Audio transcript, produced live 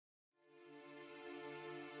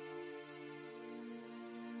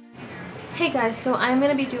Hey guys, so I'm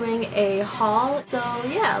gonna be doing a haul, so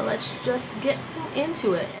yeah, let's just get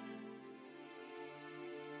into it.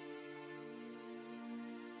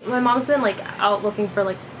 My mom's been like out looking for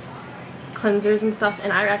like cleansers and stuff,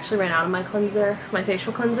 and I actually ran out of my cleanser, my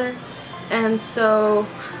facial cleanser, and so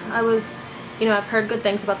I was, you know, I've heard good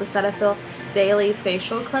things about the Cetaphil daily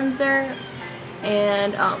facial cleanser,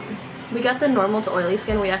 and we got the normal to oily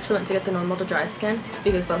skin. We actually went to get the normal to dry skin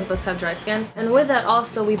because both of us have dry skin. And with that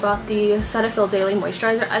also we bought the Cetaphil daily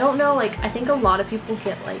moisturizer. I don't know, like I think a lot of people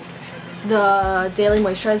get like the daily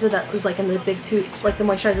moisturizer that is like in the big tube, like the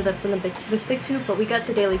moisturizer that's in the this big tube, but we got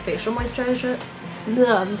the daily facial moisturizer.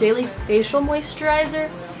 The daily facial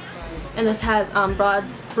moisturizer, and this has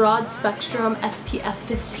broad spectrum SPF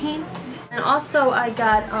 15. And also I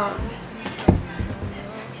got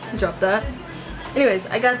drop that. Anyways,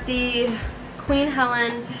 I got the Queen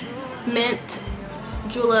Helene Mint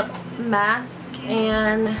Julep Masque,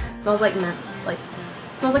 and it smells like mints. Like, it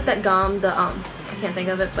smells like that gum, the I can't think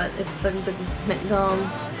of it, but it's the mint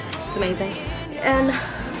gum. It's amazing. And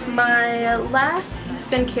my last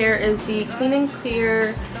skincare is the Clean and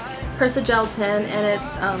Clear Persa-Gel tin, and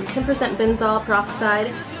it's 10% benzoyl peroxide,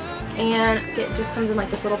 and it just comes in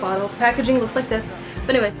like this little bottle. Packaging looks like this.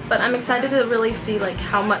 But anyway, I'm excited to really see like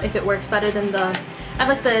how much, if it works better than the, I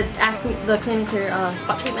like the Clean and Clear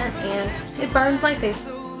spot treatment, and it burns my face.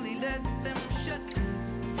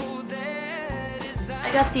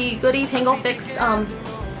 I got the Goddy Tanglefix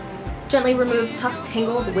gently removes tough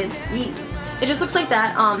tangles with ease. It just looks like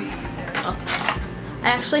that. I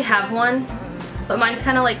actually have one, but mine's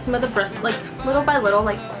kind of like some of the bristles, like little by little,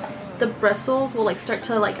 like the bristles will like start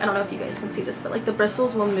to, like, I don't know if you guys can see this, but like the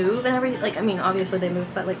bristles will move and everything. Like, I mean, obviously they move,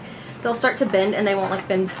 but like they'll start to bend and they won't like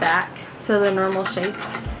bend back to their normal shape,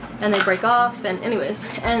 and they break off. And anyways,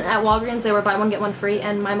 and at Walgreens they were buy one get one free,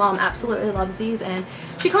 and my mom absolutely loves these, and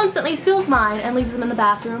she constantly steals mine and leaves them in the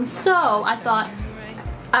bathroom. So I thought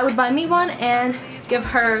I would buy me one and give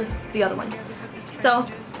her the other one. So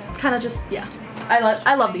kind of just, yeah,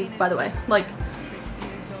 I love these, by the way. Like,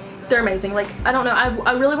 they're amazing. Like, I don't know,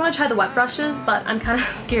 I really want to try the wet brushes, but I'm kind of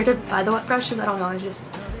scared to buy the wet brushes. I don't know, I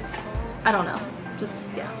don't know, just,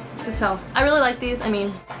 yeah. So I really like these. I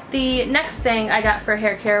mean, the next thing I got for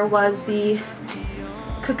hair care was the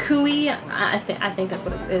Kukui, I think that's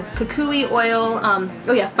what it is, Kukui oil,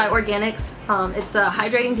 oh yeah, by Organics. It's a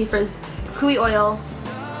hydrating defrizz Kukui oil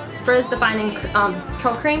frizz defining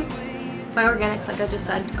curl cream by Organics, like I just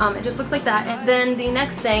said. It just looks like that. And then the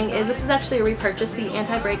next thing is, this is actually a repurchase, the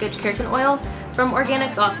Anti-Breakage Keratin Oil from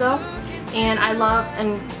Organics also. And I love,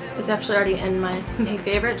 and it's actually already in my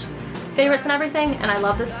favorites and everything, and I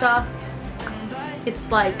love this stuff. It's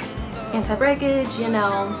like anti-breakage, you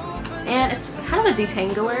know, and it's kind of a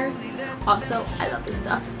detangler. Also, I love this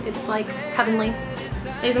stuff. It's like heavenly.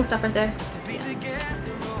 Amazing stuff right there.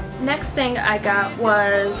 Yeah. Next thing I got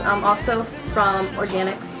was also from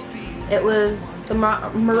Organics. It was the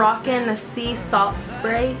Moroccan sea salt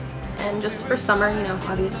spray, and just for summer, you know,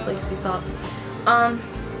 obviously sea salt. I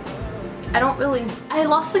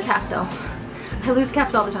lost the cap though. I lose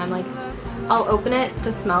caps all the time. Like, I'll open it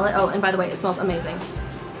to smell it. Oh, and by the way, it smells amazing.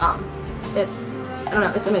 I don't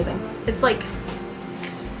know, it's amazing. It's like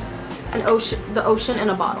an ocean, the ocean in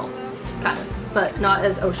a bottle, kind of, but not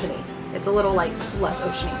as oceany. It's a little like less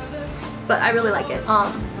oceany, but I really like it.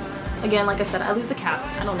 Again, like I said, I lose the caps.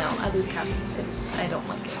 I don't know, I lose caps. I don't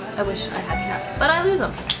like it. I wish I had caps, but I lose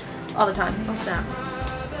them all the time. Oh snap.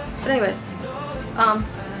 But anyways,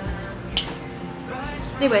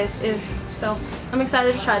 so I'm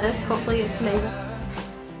excited to try this. Hopefully it's amazing.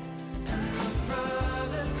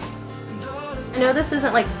 I know this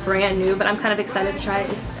isn't like brand new, but I'm kind of excited to try it.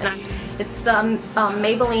 It's the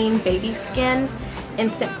Maybelline Baby Skin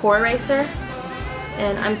Instant Pore Eraser,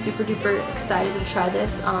 and I'm super duper excited to try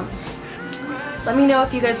this. Let me know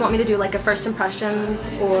if you guys want me to do like a first impressions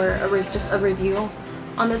or just a review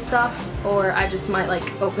on this stuff, or I just might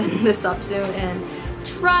like open this up soon and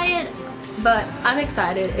try it. But I'm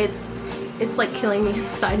excited. It's like killing me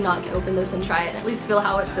inside not to open this and try it, and at least feel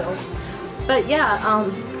how it feels. But yeah,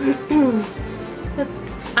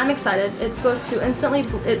 I'm excited. It's supposed to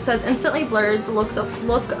it says instantly blurs the look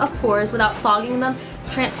of pores without clogging them.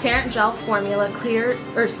 Transparent gel formula, clear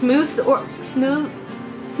or smooths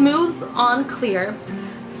on clear,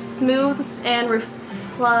 smooths and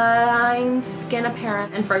refines skin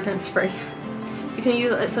appearance, and fragrance free. You can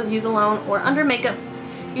use, it says use alone or under makeup.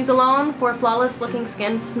 Use alone for flawless looking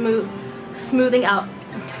skin, smoothing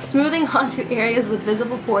onto areas with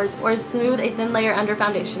visible pores, or smooth a thin layer under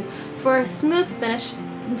foundation for a smooth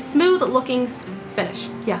looking finish.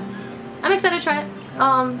 Yeah, I'm excited to try it.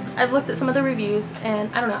 I've looked at some of the reviews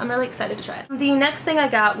and I don't know, I'm really excited to try it. The next thing I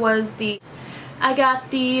got was I got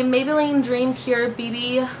the Maybelline Dream Pure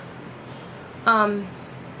BB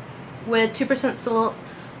with 2%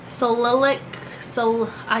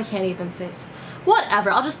 I can't even say,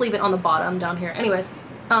 whatever, I'll just leave it on the bottom down here. Anyways,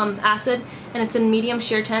 acid, and it's in medium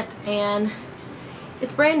sheer tint, and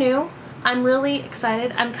it's brand new. I'm really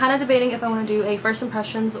excited. I'm kind of debating if I want to do a first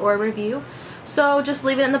impressions or a review, so just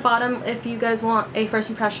leave it in the bottom if you guys want a first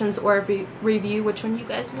impressions or a review, which one you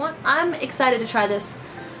guys want. I'm excited to try this.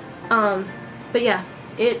 But yeah,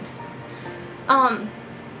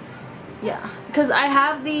 yeah, because I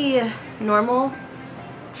have the normal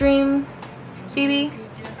Dream BB,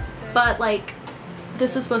 but like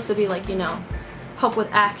this is supposed to be like, you know, help with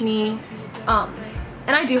acne,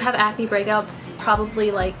 and I do have acne breakouts.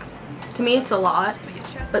 Probably, like, to me it's a lot,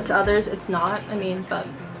 but to others it's not. I mean, but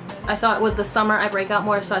I thought with the summer I break out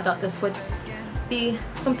more, so I thought this would be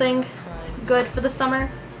something good for the summer.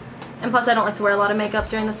 And plus I don't like to wear a lot of makeup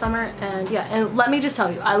during the summer. And yeah, and let me just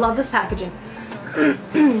tell you, I love this packaging.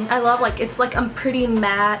 I love, like, it's like a pretty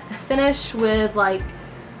matte finish with like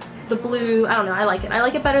the blue. I don't know, I like it. I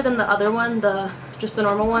like it better than the other one, just the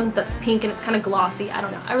normal one that's pink and it's kind of glossy. I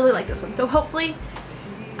don't know, I really like this one, so hopefully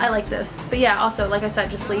I like this. But yeah, also, like I said,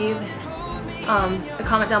 just leave a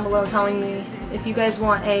comment down below telling me if you guys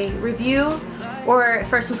want a review or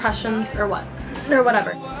first impressions or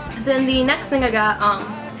whatever. Then the next thing I got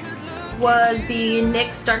was the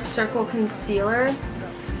NYX Dark Circle Concealer.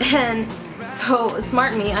 And so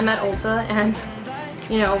smart me, I'm at Ulta and,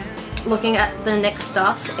 you know, looking at the NYX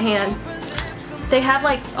stuff, and they have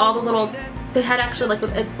like all the little, they had actually, like,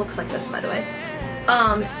 it looks like this, by the way.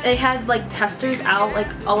 They had like testers out like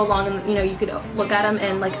all along, and you know, you could look at them,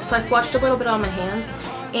 and like, so I swatched a little bit on my hands,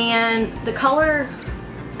 and the color,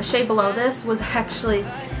 a shade below this, was actually,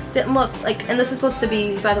 didn't look like, and this is supposed to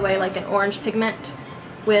be, by the way, like an orange pigment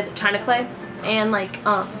with China clay, and like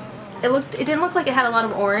it didn't look like it had a lot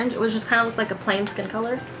of orange. It was just kind of looked like a plain skin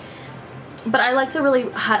color. But I like to really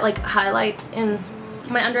highlight in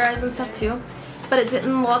my under eyes and stuff too, but it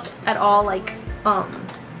didn't look at all like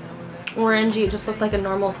orangey. It just looked like a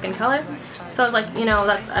normal skin color. So I was like, you know,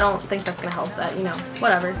 I don't think that's gonna help that, you know,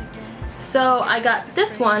 whatever. So I got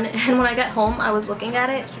this one, and when I got home I was looking at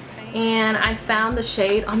it and I found the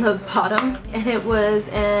shade on the bottom, and it was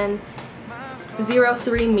in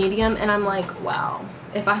 03 medium, and I'm like, wow,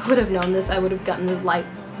 if I would have known this I would have gotten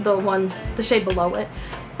the shade below it.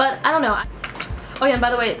 But I don't know. Oh yeah, and by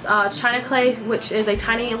the way, it's China clay, which is a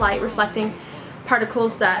tiny light reflecting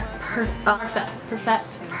particles that perfect.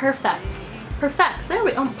 There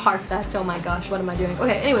we go. Perfect. Oh my gosh, what am I doing?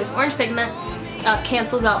 Okay, anyways, orange pigment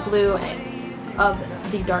cancels out blue of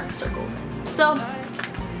the dark circles. So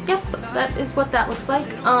yes, that is what that looks like.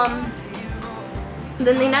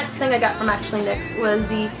 Then the next thing I got from actually NYX was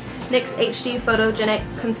the NYX HD Photogenic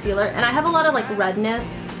Concealer, and I have a lot of like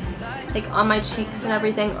redness like on my cheeks and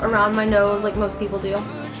everything, around my nose, like most people do,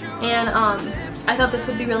 and I thought this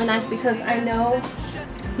would be really nice because I know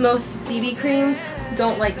most BB creams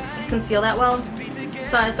don't like conceal that well,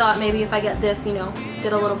 so I thought maybe if I get this, you know,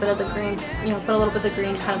 did a little bit of the greens, you know, put a little bit of the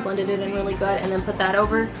green, kind of blended it in really good, and then put that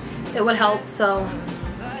over, it would help. So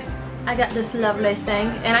I got this lovely thing,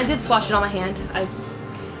 and I did swatch it on my hand,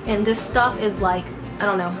 and this stuff is like, I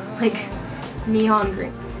don't know, like neon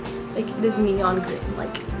green. Like, it is neon green.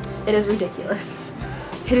 Like, it is ridiculous.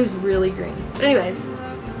 It is really green. But anyways,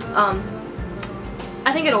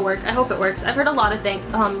 I think it'll work. I hope it works. I've heard a lot of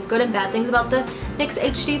good and bad things about the NYX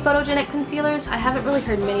HD Photogenic Concealers. I haven't really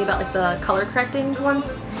heard many about like the color correcting ones.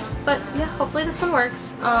 But yeah, hopefully this one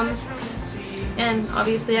works. And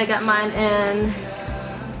obviously I got mine in,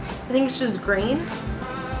 I think it's just green.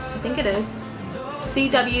 I think it is.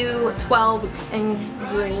 CW12 in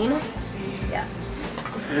green. Yeah.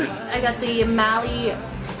 I got the Mally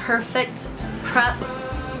Perfect Prep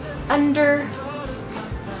under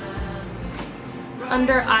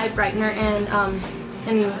eye brightener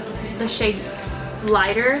in the shade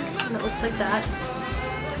lighter, and it looks like that.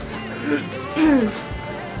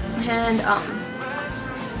 And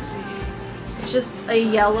it's just a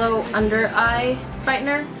yellow under eye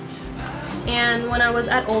brightener. And when I was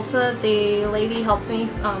at Ulta, the lady helped me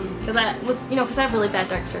because I was, you know, because I have really bad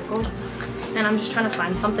dark circles, and I'm just trying to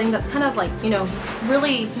find something that's kind of like, you know,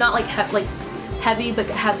 really not like heavy but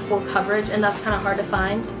has full coverage, and that's kind of hard to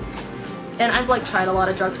find. And I've like tried a lot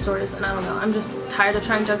of drugstores, and I don't know, I'm just tired of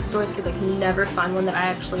trying drugstores because I can never find one that I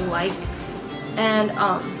actually like. And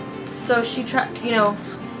so she tried, you know,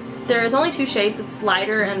 there's only 2 shades. It's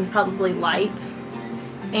lighter and probably light.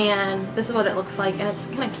 And this is what it looks like, and it's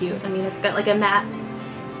kind of cute. I mean, it's got like a matte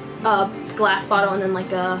glass bottle and then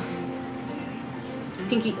like a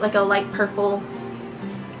pinky, like a light purple.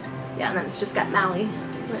 Yeah, and then it's just got Mally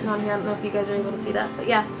written on here. I don't know if you guys are able to see that, but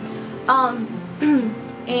yeah.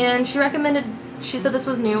 And she recommended, she said this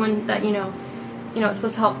was new and that, you know, it's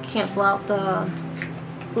supposed to help cancel out the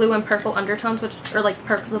blue and purple undertones, which, or like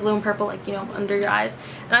the blue and purple, like, you know, under your eyes.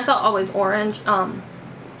 And I thought always orange. I'm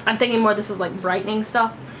thinking more this is like brightening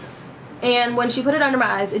stuff. And when she put it under my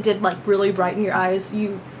eyes, it did like really brighten your eyes.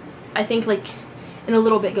 I think like in a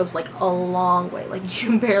little bit goes like a long way. Like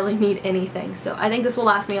you barely need anything. So I think this will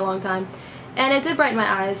last me a long time. And it did brighten my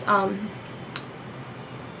eyes.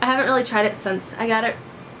 I haven't really tried it since I got it,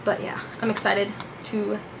 but yeah, I'm excited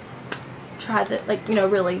to try that, like, you know,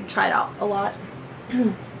 really try it out a lot.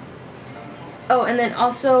 Oh, and then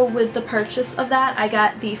also with the purchase of that, I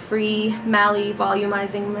got the free Mally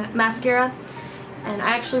Volumizing Mascara, and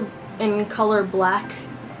I actually in color black,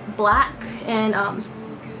 and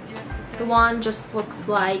the wand just looks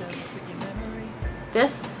like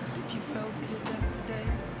this.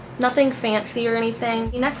 Nothing fancy or anything.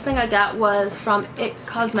 The next thing I got was from It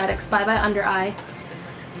Cosmetics by Under Eye.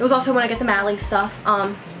 It was also when I get the Mally stuff,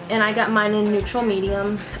 and I got mine in neutral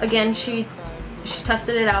medium. Again, she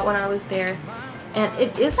tested it out when I was there, and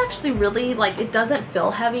it is actually really, like, it doesn't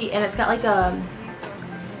feel heavy, and it's got like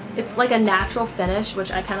it's like a natural finish,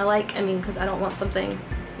 which I kind of like. I mean, because I don't want something,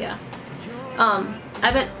 yeah. I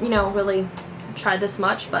haven't, you know, really tried this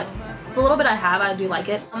much, but the little bit I have, I do like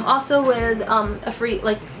it. Also with a free,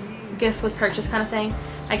 like, gift with purchase kind of thing,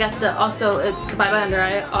 I got the, also it's by Under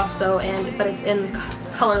Eye also, but it's in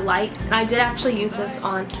color light. And I did actually use this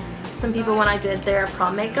on some people when I did their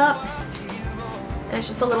prom makeup, and it's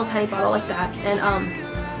just a little tiny bottle like that, and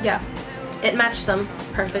yeah, it matched them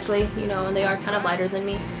perfectly, you know, and they are kind of lighter than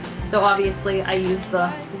me, so obviously I used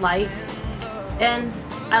the light, and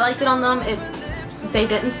I liked it on them. They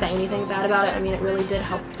didn't say anything bad about it. I mean, it really did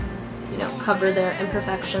help, you know, cover their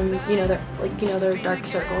imperfections, you know, their, like, you know, their dark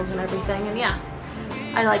circles and everything, and yeah,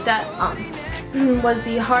 I like that. Was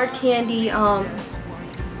the Hard Candy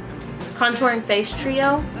contouring face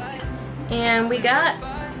trio, and we got,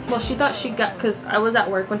 well, she thought she got, because I was at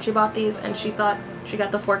work when she bought these, and she thought she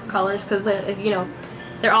got the 4 colors because, you know,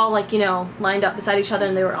 they're all, like, you know, lined up beside each other,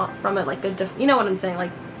 and they were from it, like, a different, you know what I'm saying,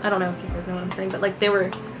 like, I don't know if you guys know what I'm saying, but, like, they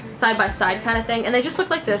were side by side kind of thing, and they just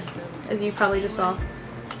look like this, as you probably just saw.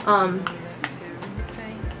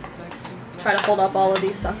 Try to hold up all of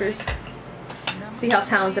these suckers. See how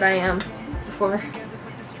talented I am before.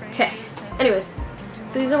 Okay, anyways,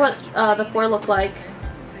 so these are what the 4 look like.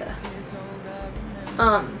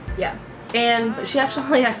 Yeah, and she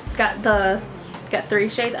actually got 3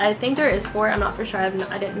 shades. I think there is 4. I'm not for sure. I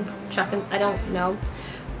didn't check, and I don't know.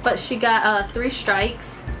 But she got 3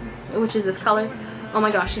 strikes, which is this color. Oh my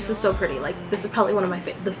gosh, this is so pretty. Like, this is probably one of my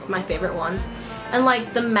favorite one. And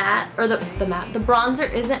like the matte, or the bronzer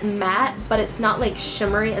isn't matte, but it's not like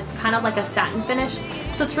shimmery. It's kind of like a satin finish.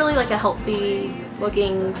 So it's really like a healthy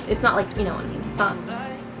looking. It's not like, you know what I mean. It's not.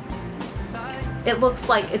 It looks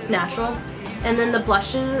like it's natural. And then the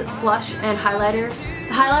blush and highlighter.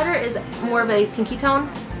 The highlighter is more of a pinky tone,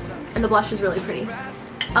 and the blush is really pretty.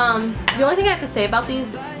 The only thing I have to say about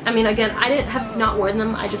these, I mean, again, I have not worn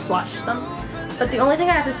them, I just swatched them. But the only thing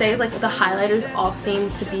I have to say is, like, the highlighters all seem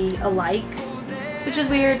to be alike, which is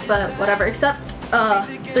weird, but whatever, except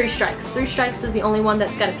 3 Strikes. 3 Strikes is the only one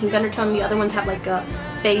that's got a pink undertone. The other ones have like a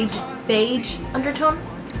beige undertone.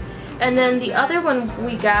 And then the other one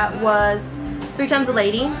we got was 3 Times a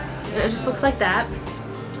Lady, and it just looks like that.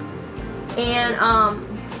 And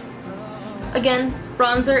again,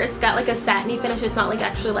 bronzer, it's got like a satiny finish. It's not like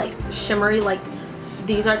actually like shimmery like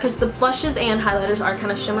these are, because the blushes and highlighters are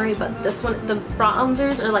kind of shimmery, but this one, the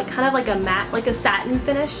bronzers are like kind of like a matte, like a satin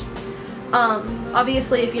finish.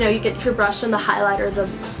 Obviously, if you know, you get your brush and the highlighter, the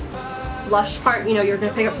blush part, you know, you're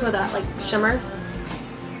gonna pick up some of that like shimmer.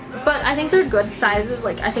 But I think they're good sizes.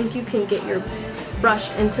 Like, I think you can get your brush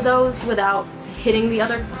into those without hitting the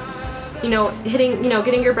other, you know,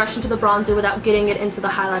 getting your brush into the bronzer without getting it into the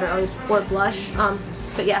highlighter or blush.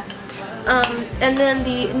 But yeah. And then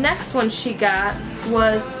the next one she got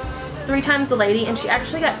was 3 Times a Lady, and she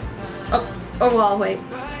actually got, oh well, wait.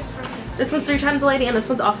 This one's 3 Times a Lady, and this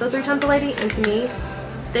one's also 3 Times a Lady, and to me,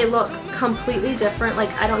 they look completely different.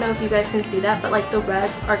 Like, I don't know if you guys can see that, but like the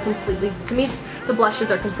reds are completely, to me, the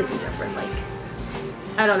blushes are completely different. Like,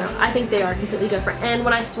 I don't know, I think they are completely different. And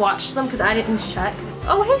when I swatched them, because I didn't check,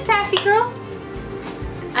 oh hey sassy girl,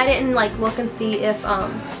 I didn't like look and see if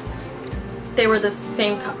they were the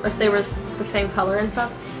same, if they were the same color and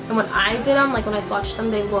stuff. And when I did them, like when I swatched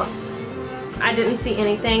them, they looked, I didn't see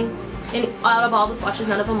anything. And out of all the swatches,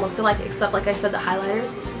 none of them looked alike, except, like I said, the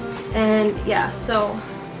highlighters. And yeah, so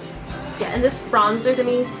yeah, and this bronzer to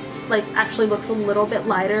me like actually looks a little bit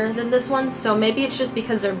lighter than this one, so maybe it's just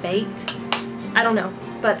because they're baked. I don't know,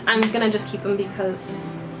 but I'm gonna just keep them because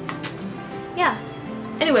yeah.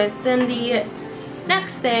 Anyways, then the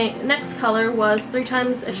next color was 3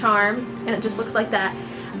 Times a Charm, and it just looks like that.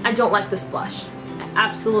 I don't like this blush. I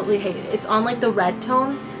absolutely hate it. It's on like the red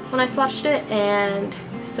tone when I swatched it, and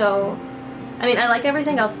so I mean I like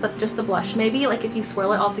everything else but just the blush. Maybe like if you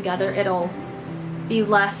swirl it all together it'll be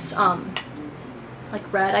less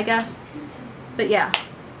like red, I guess. But yeah,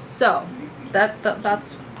 so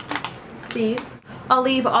that's these. I'll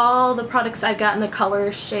leave all the products I've got in the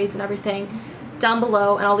colors, shades, and everything down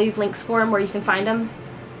below, and I'll leave links for them where you can find them.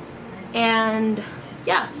 And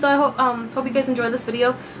yeah, so I hope you guys enjoyed this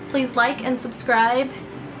video. Please like and subscribe,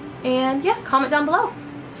 and yeah, comment down below.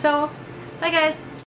 So bye guys.